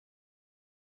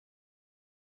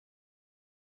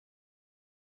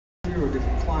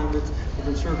climate,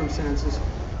 different circumstances.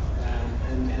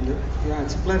 Yeah,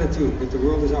 it's a platitude, but the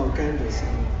world is our canvas,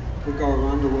 and we go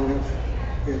around the world.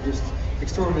 We have just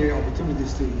extraordinary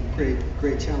opportunities to create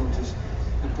great challenges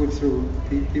and put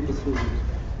people through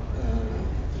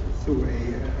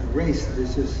a race that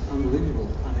is just unbelievable.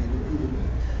 I mean, even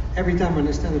every time when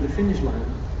I stand at the finish line,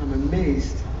 I'm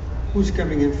amazed who's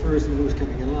coming in first and who's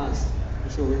coming in last.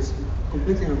 So it's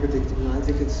completely unpredictable, and I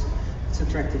think it's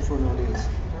attractive for an audience.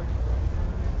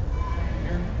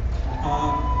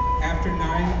 After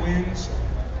 9 wins,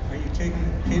 are you taking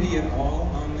pity at all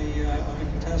on the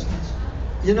contestants?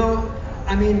 You know,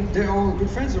 I mean, they're all good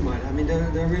friends of mine. I mean,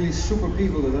 they're really super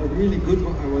people that are really good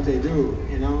at what they do.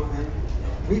 You know, and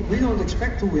we don't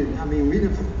expect to win. I mean,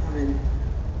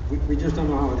 we just don't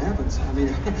know how it happens. I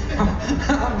mean,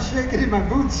 I'm shaking in my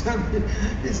boots. I mean,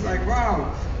 it's like,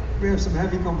 wow, we have some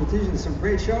heavy competition, some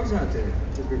great shows out there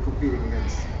that we're competing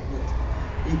against. But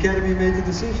the Academy made the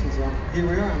decision, so here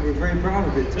we are, and we're very proud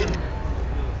of it too.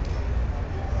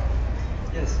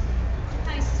 Yes.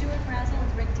 Hi, Stuart Brazel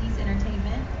with Rick D's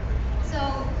Entertainment. So,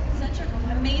 such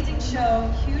an amazing show,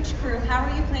 huge crew. How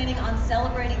are you planning on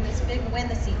celebrating this big win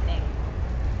this evening?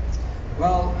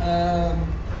 Well,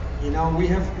 you know, we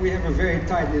have a very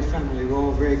tight-knit family. We're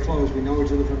all very close. We know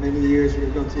each other for many years.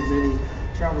 We've gone through many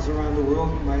travels around the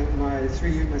world. My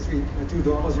two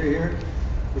daughters are here,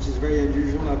 which is very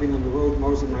unusual. I've been on the road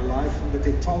most of my life, but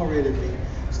they tolerated me.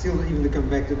 Still, even to come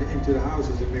back into the house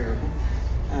is a miracle.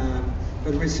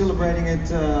 But we're celebrating it,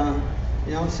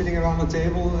 you know, sitting around the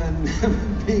table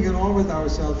and being in awe with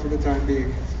ourselves for the time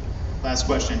being. Last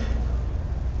question.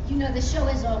 You know, the show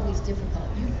is always difficult.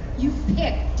 You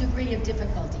pick degree of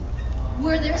difficulty.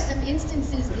 Were there some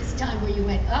instances this time where you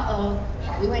went, uh-oh,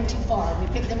 we went too far, we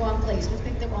picked the wrong place, we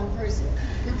picked the wrong person,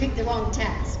 we picked the wrong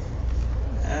task?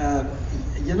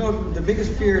 You know, the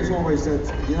biggest fear is always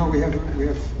that, you know, we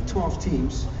have 12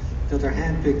 teams that are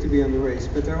handpicked to be on the race,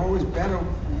 but there are always better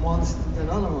ones than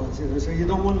other ones, you know, so you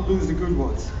don't want to lose the good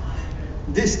ones.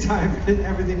 This time,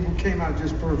 everything came out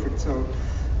just perfect, so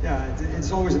yeah,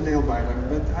 it's always a nail-biter,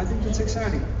 but I think it's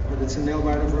exciting, but it's a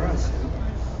nail-biter for us. You know?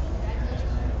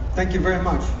 Thank you very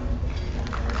much.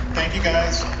 Thank you,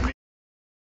 guys.